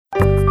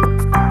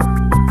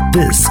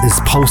This is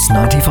Pulse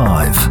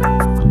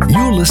 95.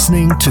 You're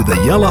listening to the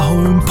Yellow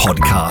Home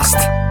Podcast.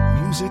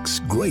 Music's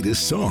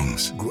greatest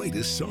songs,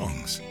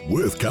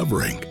 worth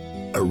covering.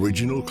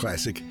 Original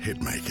classic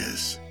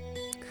hitmakers.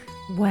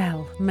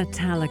 Well,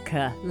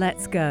 Metallica,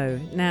 let's go.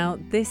 Now,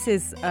 this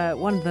is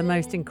one of the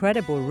most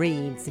incredible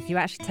reads, if you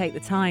actually take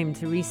the time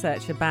to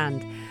research a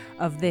band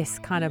of this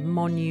kind of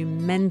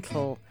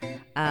monumental,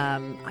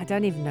 I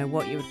don't even know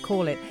what you would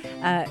call it.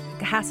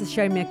 Hass has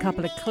shown me a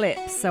couple of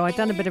clips, so I've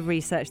done a bit of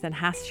research, then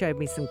Hass showed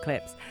me some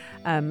clips,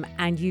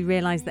 and you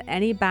realise that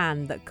any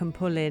band that can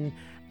pull in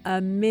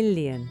a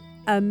million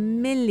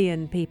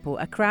people,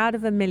 a crowd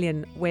of 1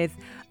 million with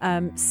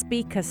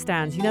speaker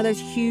stands, you know, those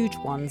huge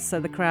ones so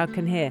the crowd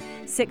can hear,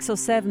 6 or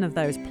 7 of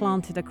those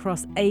planted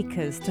across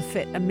acres to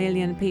fit 1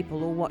 million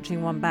people all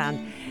watching one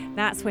band.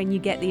 That's when you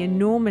get the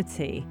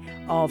enormity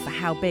of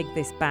how big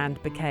this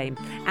band became,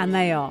 and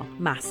they are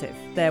massive.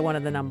 They're one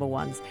of the number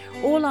ones.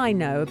 All I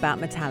know about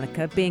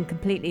Metallica, being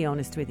completely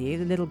honest with you,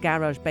 the little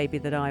garage baby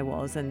that I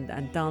was and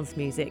dance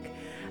music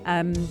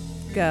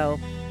girl,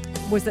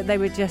 was that they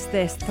were just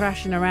this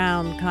thrashing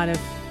around kind of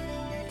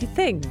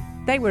thing.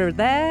 They were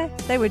there,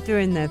 they were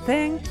doing their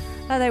thing,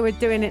 they were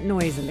doing it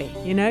noisily,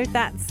 you know.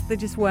 They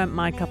just weren't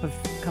my cup of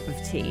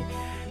tea.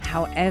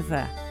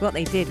 However, what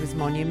they did was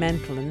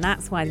monumental, and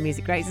that's why the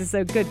music greats are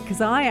so good, because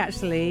I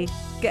actually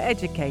get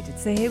educated.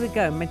 So here we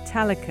go,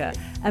 Metallica,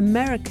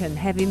 American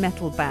heavy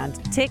metal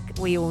band. Tick,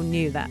 we all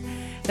knew that.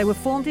 They were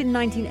formed in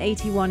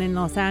 1981 in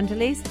Los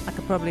Angeles. I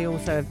could probably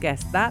also have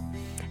guessed that.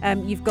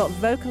 You've got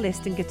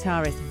vocalist and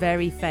guitarist,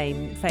 very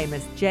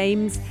famous,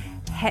 James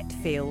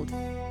Hetfield.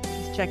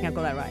 Just checking I've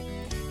got that right.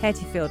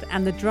 Hetfield.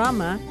 And the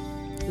drummer,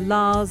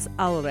 Lars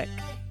Ulrich.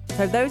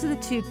 So those are the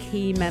 2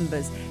 key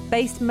members,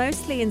 based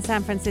mostly in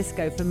San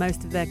Francisco for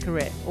most of their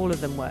career. All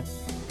of them were.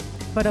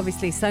 But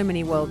obviously so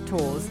many world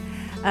tours.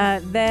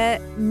 Their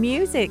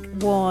music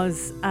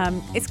was,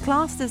 it's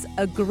classed as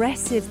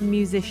aggressive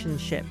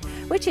musicianship,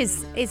 which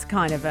is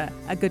kind of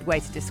a good way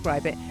to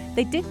describe it.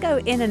 They did go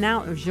in and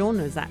out of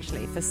genres,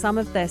 actually. For some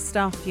of their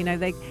stuff, you know,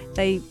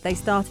 they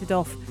started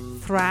off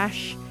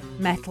thrash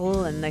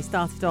metal, and they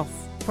started off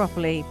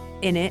properly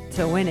in it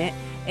to win it,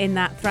 in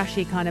that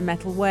thrashy kind of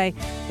metal way.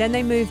 Then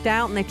they moved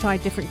out and they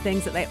tried different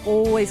things, that they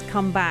always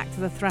come back to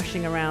the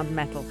thrashing around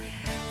metal.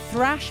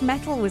 Thrash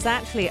metal was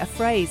actually a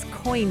phrase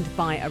coined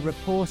by a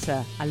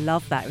reporter. I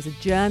love that. It was a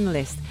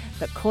journalist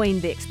that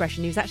coined the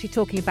expression. He was actually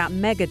talking about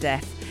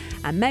Megadeth.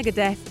 And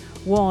Megadeth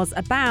was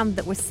a band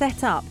that was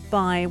set up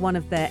by one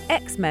of their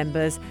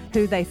ex-members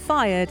who they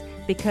fired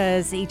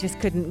because he just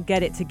couldn't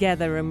get it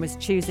together and was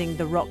choosing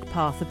the rock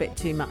path a bit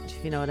too much,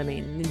 if you know what I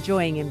mean, and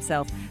enjoying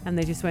himself. And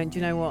they just went,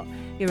 you know what,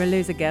 you're a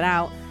loser, get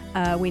out.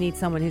 We need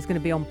someone who's going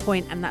to be on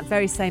point. And that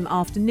very same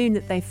afternoon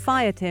that they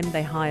fired him,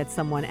 they hired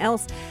someone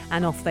else,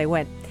 and off they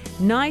went.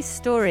 Nice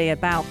story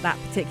about that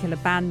particular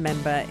band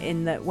member,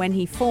 in that when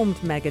he formed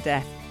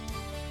Megadeth,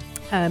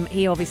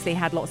 he obviously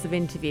had lots of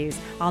interviews.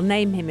 I'll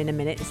name him in a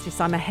minute. It's just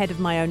I'm ahead of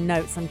my own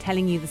notes. I'm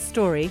telling you the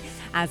story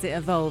as it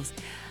evolves.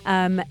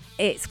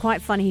 It's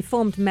quite funny. He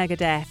formed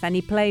Megadeth, and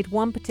he played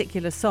one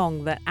particular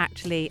song that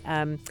actually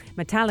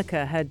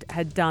Metallica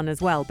had done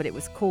as well, but it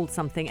was called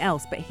something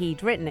else, but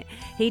he'd written it.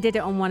 He did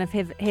it on one of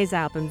his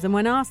albums, and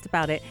when asked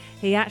about it,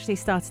 he actually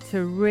started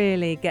to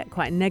really get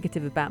quite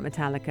negative about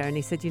Metallica, and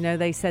he said, you know,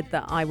 they said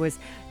that I was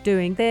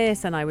doing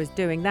this and I was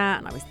doing that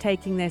and I was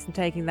taking this and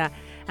taking that,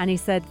 and he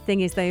said,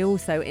 thing is, they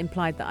also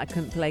implied that I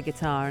couldn't play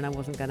guitar and I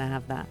wasn't going to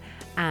have that,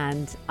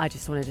 and I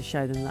just wanted to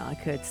show them that I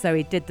could. So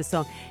he did the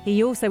song.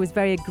 He also was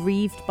very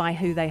aggrieved by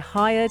who they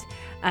hired,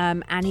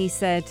 and he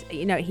said,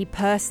 you know, he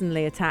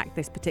personally attacked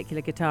this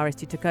particular guitarist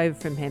who took over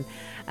from him,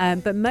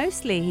 but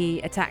mostly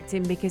he attacked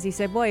him because he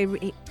said, well,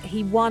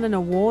 he won an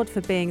award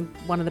for being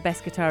one of the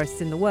best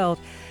guitarists in the world.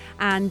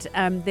 And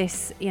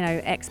this, you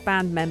know,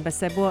 ex-band member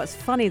said, well, it's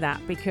funny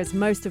that, because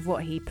most of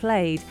what he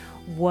played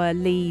were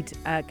lead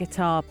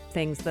guitar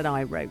things that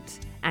I wrote,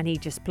 and he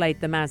just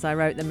played them as I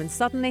wrote them, and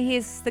suddenly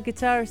he's the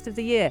guitarist of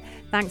the year.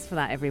 Thanks for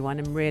that, everyone,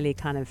 and really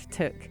kind of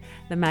took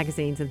the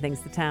magazines and things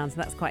to town, so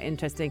that's quite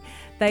interesting.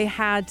 They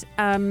had,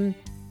 I'm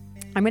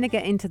going to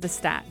get into the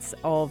stats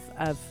of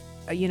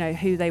you know,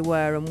 who they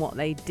were and what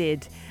they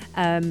did.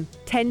 10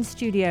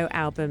 studio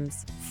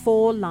albums,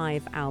 4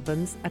 live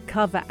albums, a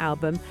cover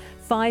album,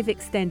 5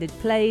 extended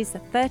plays,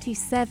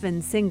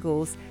 37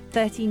 singles,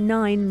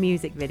 39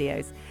 music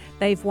videos.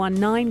 They've won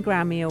 9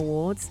 Grammy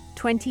Awards,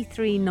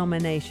 23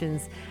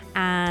 nominations,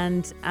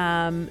 and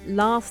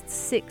last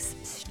 6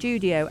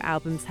 studio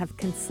albums have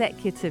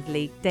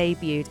consecutively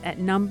debuted at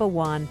number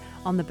 1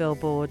 on the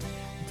Billboard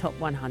Top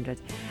 100.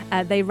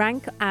 They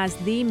rank as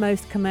the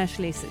most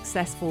commercially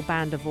successful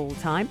band of all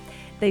time.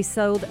 They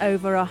sold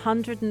over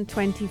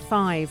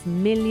 125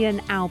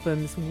 million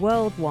albums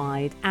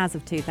worldwide as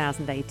of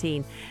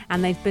 2018,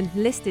 and they've been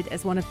listed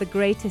as one of the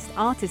greatest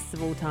artists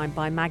of all time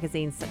by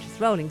magazines such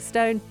as Rolling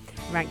Stone,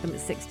 ranked them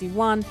at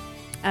 61,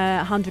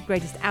 100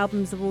 greatest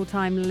albums of all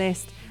time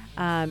list.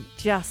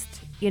 Just,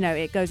 you know,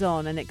 it goes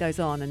on and it goes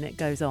on and it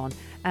goes on.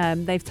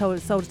 They've sold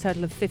a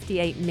total of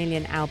 58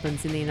 million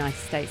albums in the United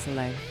States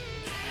alone.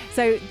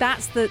 So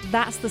that's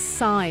the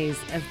size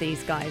of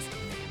these guys.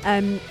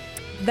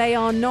 They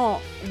are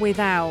not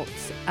without,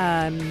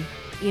 awful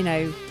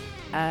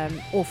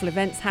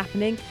events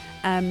happening.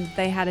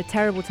 They had a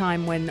terrible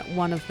time when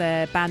one of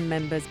their band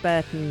members,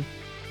 Burton,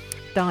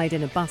 died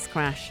in a bus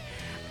crash.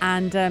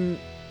 And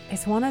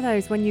it's one of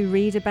those, when you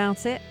read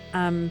about it,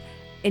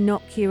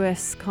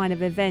 innocuous kind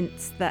of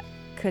events that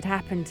could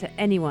happen to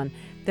anyone.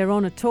 They're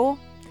on a tour,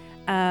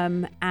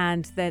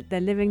 and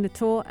they're living the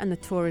tour, and the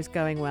tour is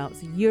going well.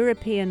 It's a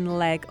European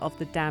leg of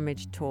the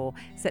Damaged tour,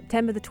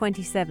 September the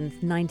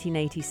 27th,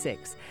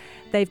 1986.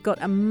 They've got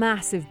a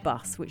massive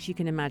bus, which you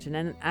can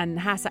imagine, and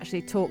Hass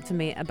actually talked to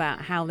me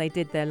about how they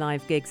did their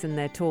live gigs and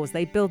their tours.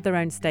 They build their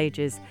own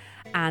stages,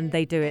 and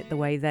they do it the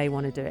way they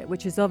want to do it,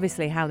 which is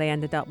obviously how they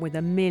ended up with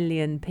 1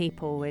 million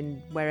people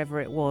in wherever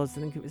it was.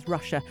 I think it was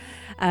Russia.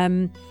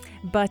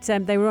 But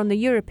they were on the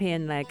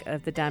European leg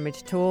of the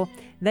Damaged tour.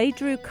 They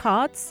drew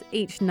cards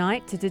each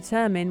night to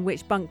determine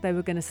which bunk they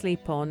were going to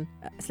sleep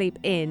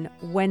in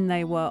when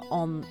they were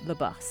on the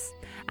bus.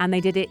 And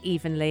they did it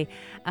evenly.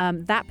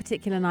 That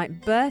particular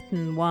night,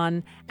 Burton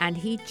won, and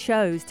he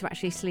chose to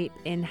actually sleep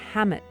in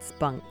Hammett's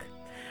bunk.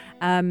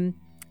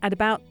 At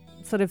about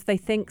they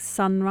think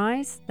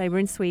sunrise. They were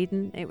in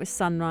Sweden. It was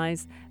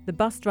sunrise. The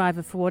bus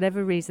driver, for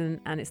whatever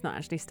reason, and it's not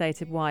actually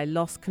stated why,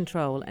 lost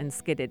control and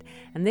skidded.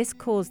 And this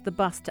caused the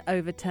bus to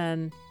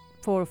overturn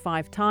 4 or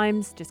 5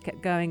 times, just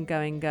kept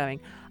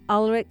going.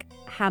 Ulrich,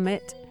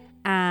 Hammett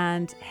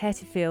and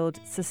Hetfield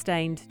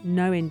sustained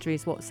no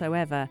injuries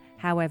whatsoever.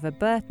 However,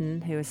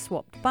 Burton, who has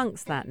swapped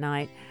bunks that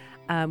night,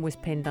 was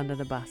pinned under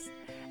the bus.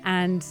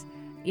 And,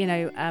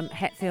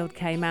 Hetfield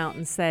came out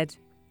and said,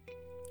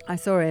 I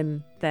saw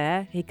him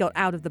there. He got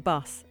out of the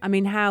bus. I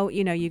mean, how,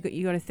 you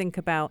got to think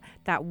about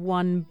that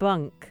one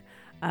bunk.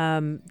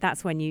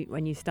 That's when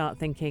you start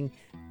thinking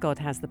God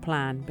has the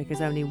plan, because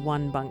only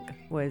one bunk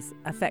was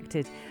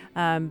affected.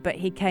 But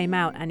he came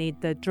out, and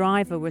the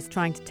driver was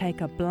trying to take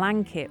a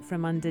blanket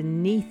from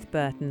underneath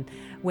Burton,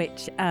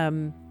 which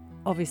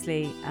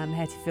obviously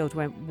Hetfield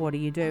went, "What are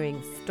you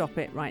doing? Stop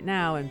it right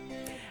now!" And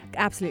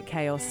absolute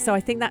chaos. So I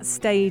think that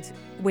stayed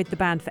with the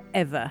band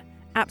forever.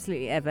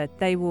 Absolutely ever.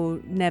 They will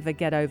never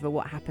get over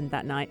what happened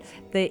that night.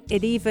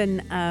 It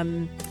even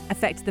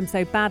affected them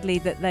so badly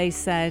that they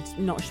said,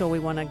 not sure we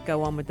want to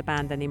go on with the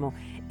band anymore.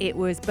 It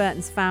was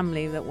Burton's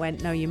family that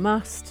went, no, you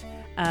must.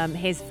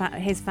 His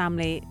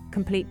family,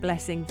 complete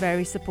blessing,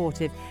 very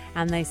supportive,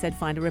 and they said,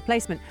 find a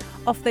replacement.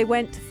 Off they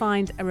went to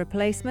find a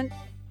replacement.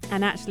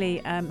 And actually,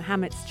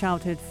 Hammett's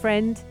childhood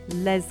friend,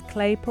 Les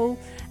Claypool,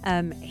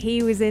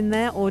 he was in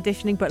there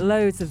auditioning, but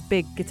loads of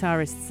big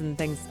guitarists and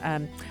things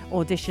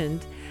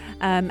auditioned.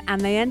 And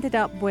they ended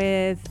up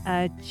with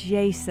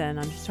Jason.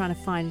 I'm just trying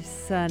to find his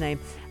surname.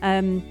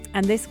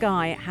 And this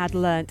guy had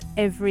learnt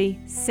every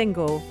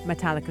single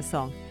Metallica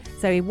song.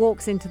 So he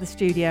walks into the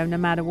studio, no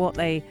matter what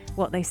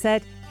they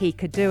said, he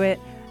could do it.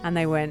 And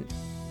they went,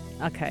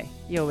 okay,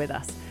 you're with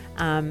us.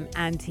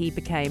 And he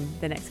became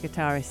the next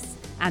guitarist.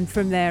 And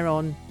from there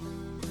on,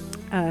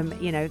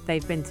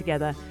 they've been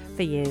together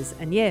for years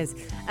and years.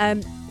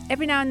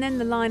 Every now and then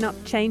the lineup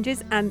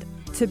changes, and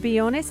to be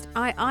honest,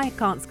 I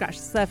can't scratch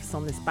the surface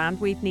on this band.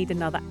 We'd need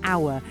another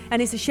hour,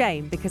 and it's a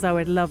shame because I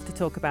would love to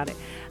talk about it.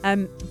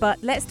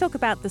 But let's talk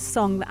about the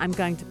song that I'm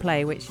going to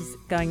play, which is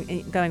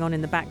going on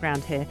in the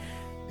background here.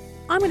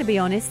 I'm going to be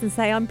honest and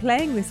say I'm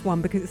playing this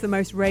one because it's the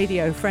most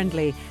radio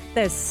friendly.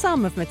 There's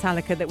some of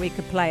Metallica that we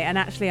could play, and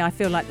actually I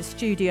feel like the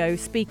studio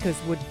speakers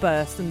would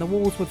burst and the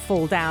walls would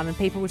fall down and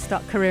people would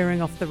start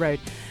careering off the road.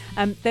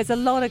 There's a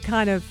lot of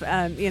kind of,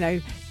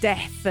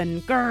 death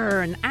and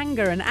grrr and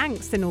anger and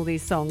angst in all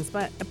these songs,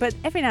 but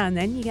every now and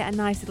then you get a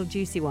nice little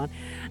juicy one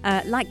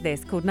like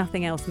this called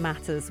Nothing Else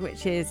Matters,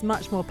 which is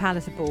much more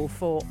palatable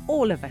for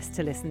all of us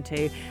to listen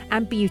to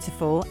and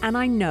beautiful, and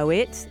I know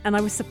it, and I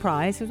was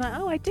surprised. I was like,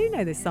 oh, I do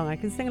know this song, I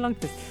can sing along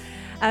to this.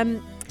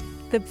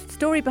 The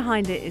story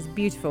behind it is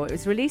beautiful. It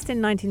was released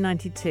in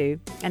 1992,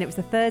 and it was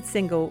the 3rd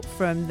single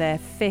from their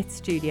 5th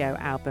studio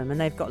album, and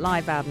they've got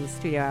live albums,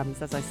 studio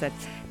albums, as I said.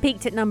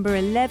 Peaked at number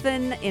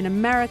 11 in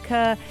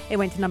America. It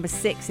went to number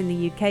 6 in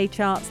the UK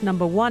charts,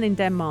 number 1 in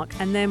Denmark,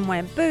 and then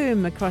went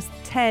boom across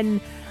 10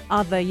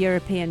 other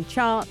European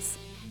charts.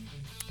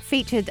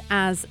 Featured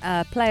as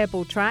a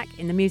playable track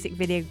in the music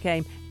video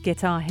game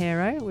Guitar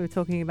Hero, we were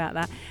talking about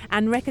that,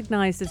 and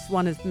recognised as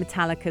one of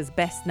Metallica's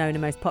best known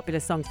and most popular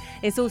songs.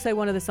 It's also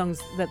one of the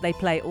songs that they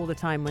play all the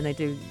time when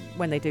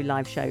they do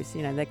live shows.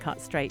 They cut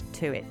straight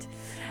to it.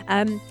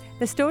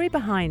 The story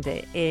behind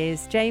it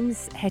is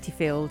James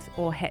Hetfield,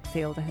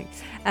 I think,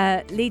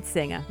 lead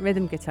singer,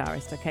 rhythm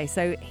guitarist. Okay,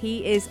 so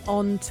he is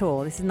on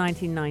tour. This is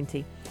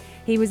 1990.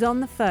 He was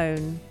on the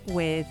phone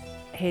with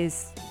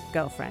his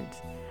girlfriend,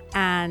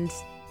 and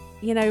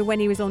when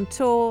he was on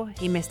tour,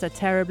 he missed her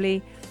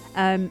terribly.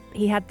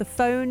 He had the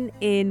phone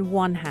in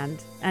one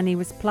hand and he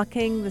was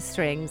plucking the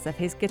strings of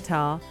his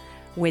guitar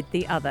with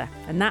the other.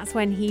 And that's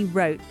when he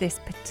wrote this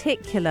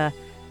particular,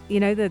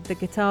 the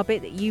guitar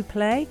bit that you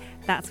play,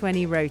 that's when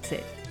he wrote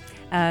it.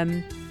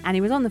 And he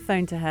was on the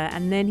phone to her,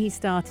 and then he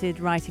started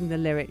writing the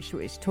lyrics,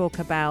 which talk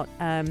about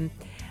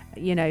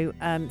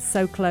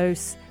so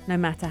close, no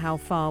matter how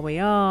far we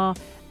are,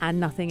 and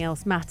nothing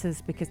else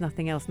matters because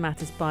nothing else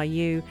matters by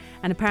you.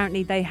 And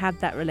apparently they had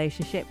that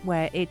relationship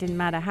where it didn't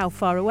matter how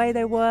far away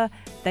they were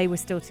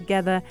still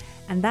together,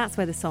 and that's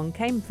where the song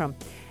came from.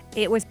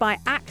 It was by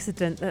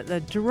accident that the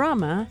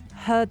drummer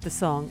heard the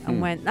song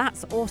and went,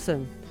 "That's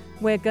awesome.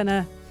 We're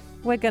gonna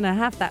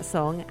have that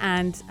song."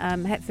 And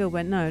Hetfield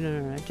went, no.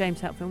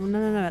 James Hetfield,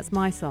 no, it's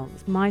my song.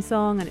 It's my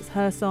song, and it's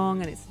her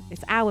song, and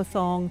it's our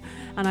song.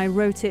 And I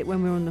wrote it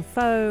when we were on the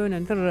phone.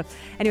 And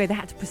anyway, they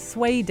had to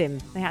persuade him.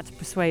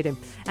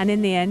 And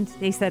in the end,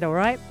 he said, "All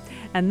right."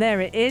 And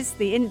there it is,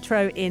 the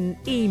intro in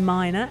E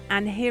minor,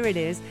 and here it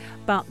is.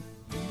 But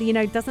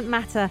it doesn't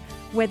matter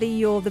whether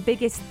you're the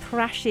biggest,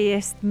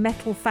 thrashiest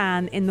metal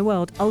fan in the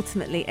world.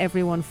 Ultimately,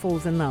 everyone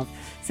falls in love.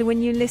 So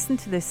when you listen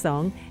to this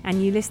song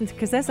and you listen to,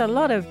 because there's a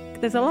lot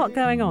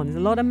going on, there's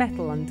a lot of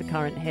metal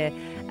undercurrent here.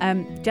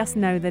 Just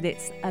know that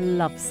it's a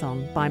love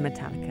song by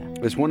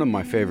Metallica. It's one of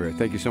my favorite.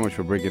 Thank you so much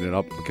for bringing it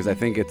up, because I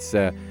think it's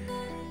that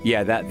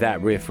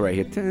riff right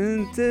here.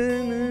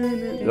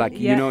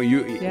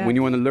 When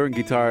you want to learn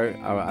guitar,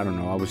 I don't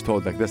know, I was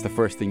told like that's the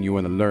first thing you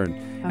want to learn.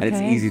 Okay. And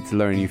it's easy to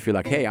learn. You feel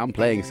like, hey, I'm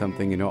playing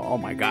something, oh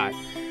my God.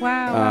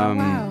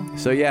 Wow.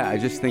 So yeah, I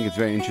just think it's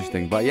very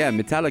interesting. But yeah,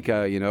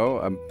 Metallica,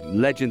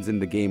 legends in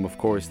the game, of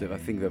course. I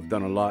think they've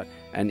done a lot.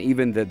 And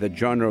even the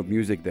genre of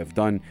music they've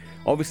done.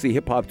 Obviously,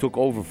 hip-hop took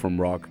over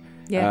from rock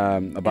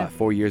about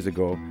 4 years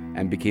ago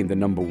and became the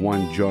number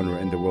one genre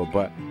in the world.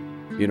 But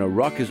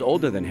rock is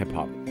older than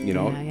hip-hop,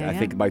 I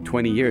think by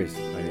 20 years.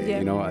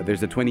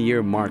 There's a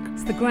 20-year mark.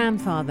 It's the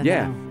grandfather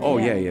now. Oh,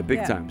 yeah,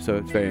 big time. So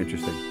it's very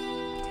interesting.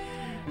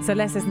 So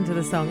let's listen to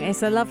the song.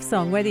 It's a love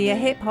song. Whether you're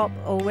hip-hop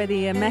or whether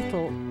you're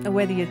metal or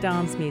whether you're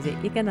dance music,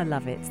 you're going to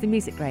love it. It's the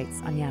Music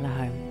Greats on Yellow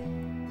Home.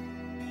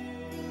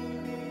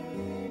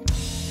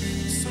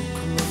 So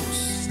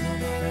close, no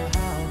matter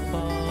how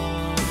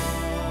far.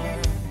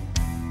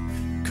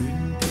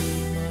 Couldn't be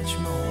much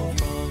more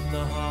from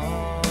the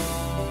heart.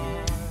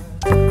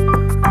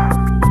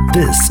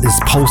 This is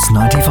Pulse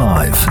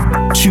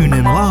 95. Tune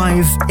in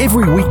live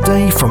every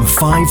weekday from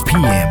 5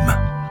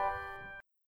 p.m.